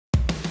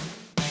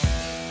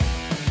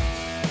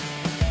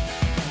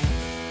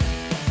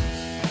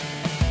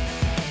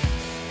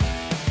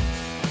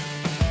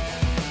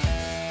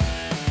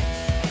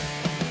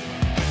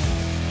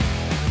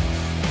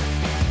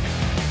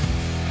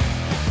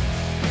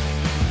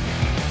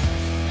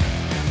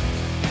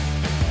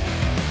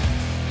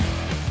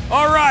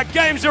right,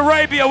 Games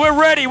Arabia, we're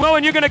ready. Well,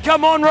 and you're going to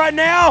come on right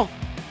now?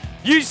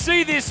 You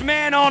see this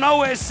man on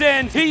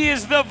OSN. He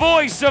is the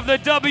voice of the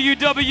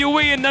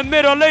WWE in the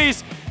Middle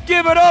East.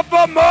 Give it up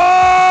for Moe!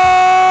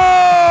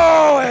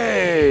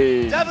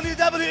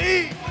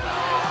 WWE!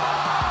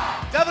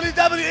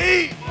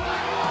 WWE!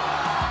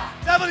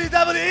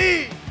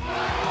 WWE!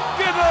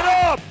 Give it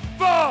up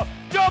for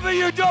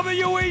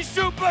WWE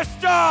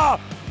superstar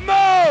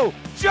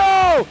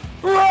Mojo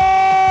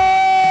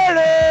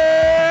Rawley!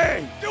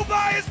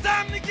 Dubai, it's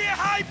time to get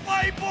hype,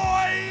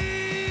 playboy!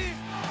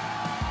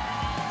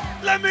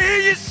 Let me hear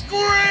you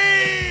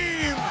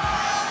scream!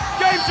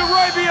 Games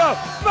Arabia,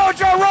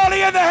 Mojo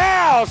Rawley in the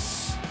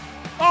house!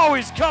 Oh,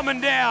 he's coming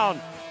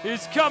down.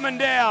 He's coming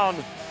down.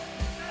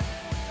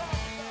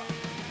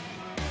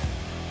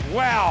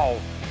 Wow.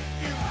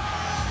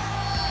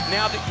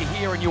 Now that you're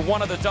here and you're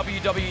one of the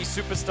WWE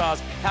superstars,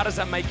 how does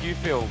that make you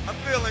feel? I'm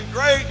feeling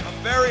great.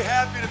 I'm very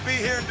happy to be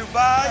here in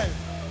Dubai.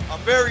 I'm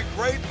very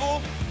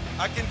grateful.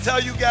 I can tell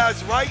you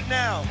guys right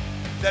now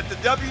that the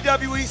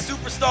WWE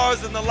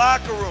superstars in the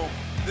locker room,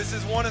 this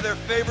is one of their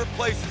favorite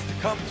places to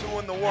come to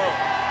in the world.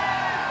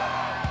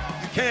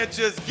 You can't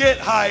just get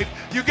hype,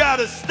 you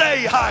gotta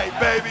stay hype,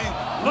 baby.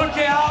 Look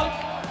out.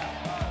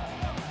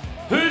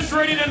 Who's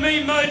ready to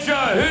meet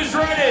Mojo? Who's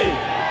ready?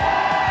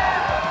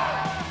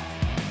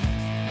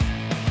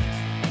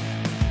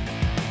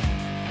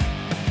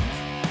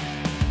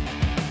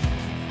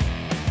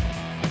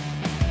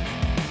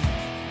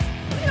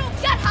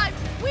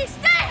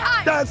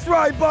 That's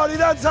right, buddy.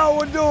 That's how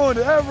we're doing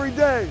it every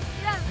day.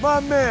 Yeah.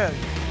 My man.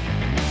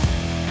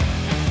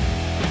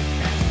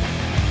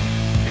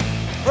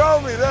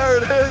 Romy, there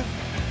it is.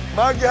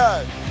 My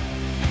guy.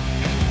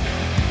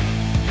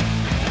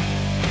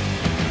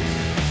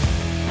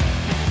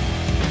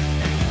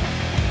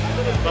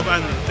 طبعا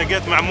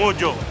التقيت مع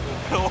موجو.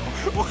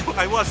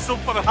 I was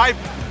super hyped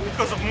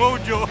because of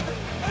Mojo.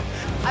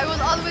 I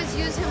will always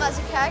use him as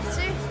a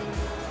character.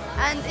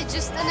 And it's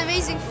just an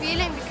amazing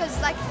feeling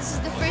because like this is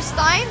the first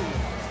time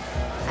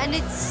and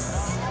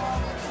it's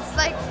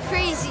like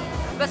crazy.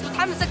 بس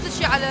متحمس أكثر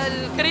شيء على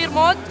الكارير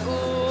مود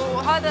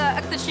وهذا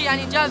أكثر شيء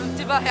يعني جاب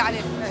انتباهي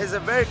عليه. He's a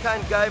very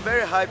kind guy,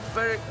 very hyped,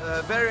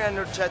 very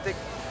energetic,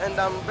 and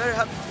I'm very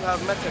happy to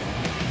have met him.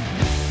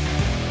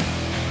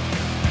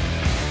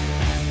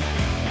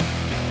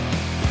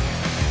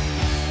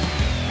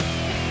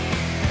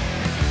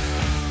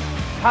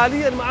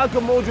 حاليا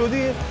معاكم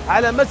موجودين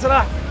على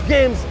مسرح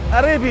جيمز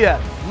اريبيا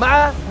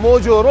مع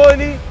موجو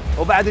رولي،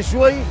 وبعد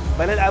شوي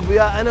بنلعب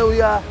وياه انا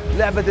وياه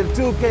لعبه ال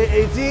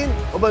 2K18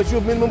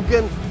 وبنشوف مين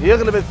ممكن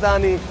يغلب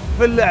الثاني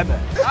في اللعبه.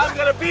 I'm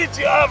gonna beat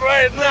you up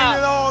right now. Bring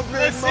it on,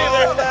 Big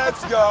Mo.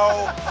 Let's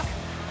go.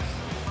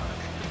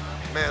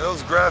 Man,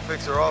 those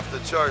graphics are off the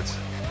charts.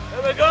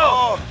 Here we go.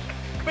 Oh.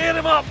 Beat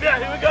him up. Yeah,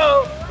 here we go.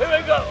 Here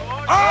we go.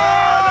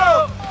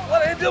 Oh! What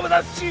are you doing?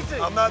 That's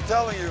cheating. I'm not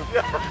telling you.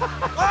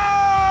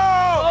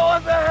 Oh,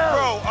 what the hell?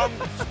 Bro, I'm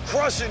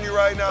crushing you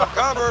right now.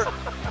 Cover.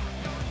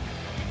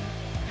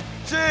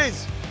 Jeez.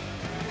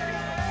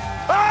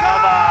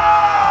 Come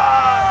on!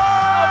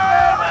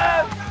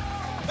 Man.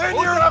 In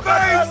your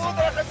face.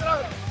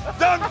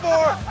 Done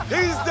for.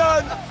 He's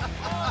done.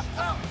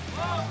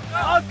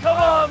 Oh, come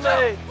on,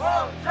 man.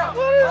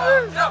 What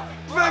is this?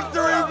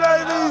 Victory,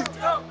 baby.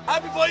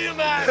 Happy for you,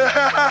 man.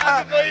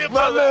 Happy for you, My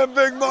brother. man,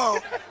 Big Mo.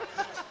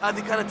 هذه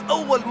كانت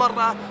أول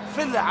مرة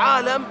في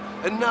العالم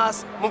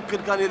الناس ممكن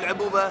كانوا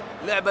يلعبوا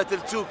لعبة ال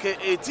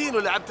 2K18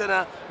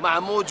 ولعبتنا مع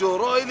موجو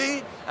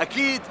رويلي.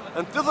 أكيد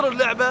انتظروا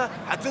اللعبة،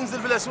 حتنزل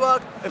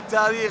بالأسواق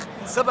بتاريخ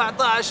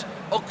 17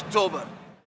 أكتوبر.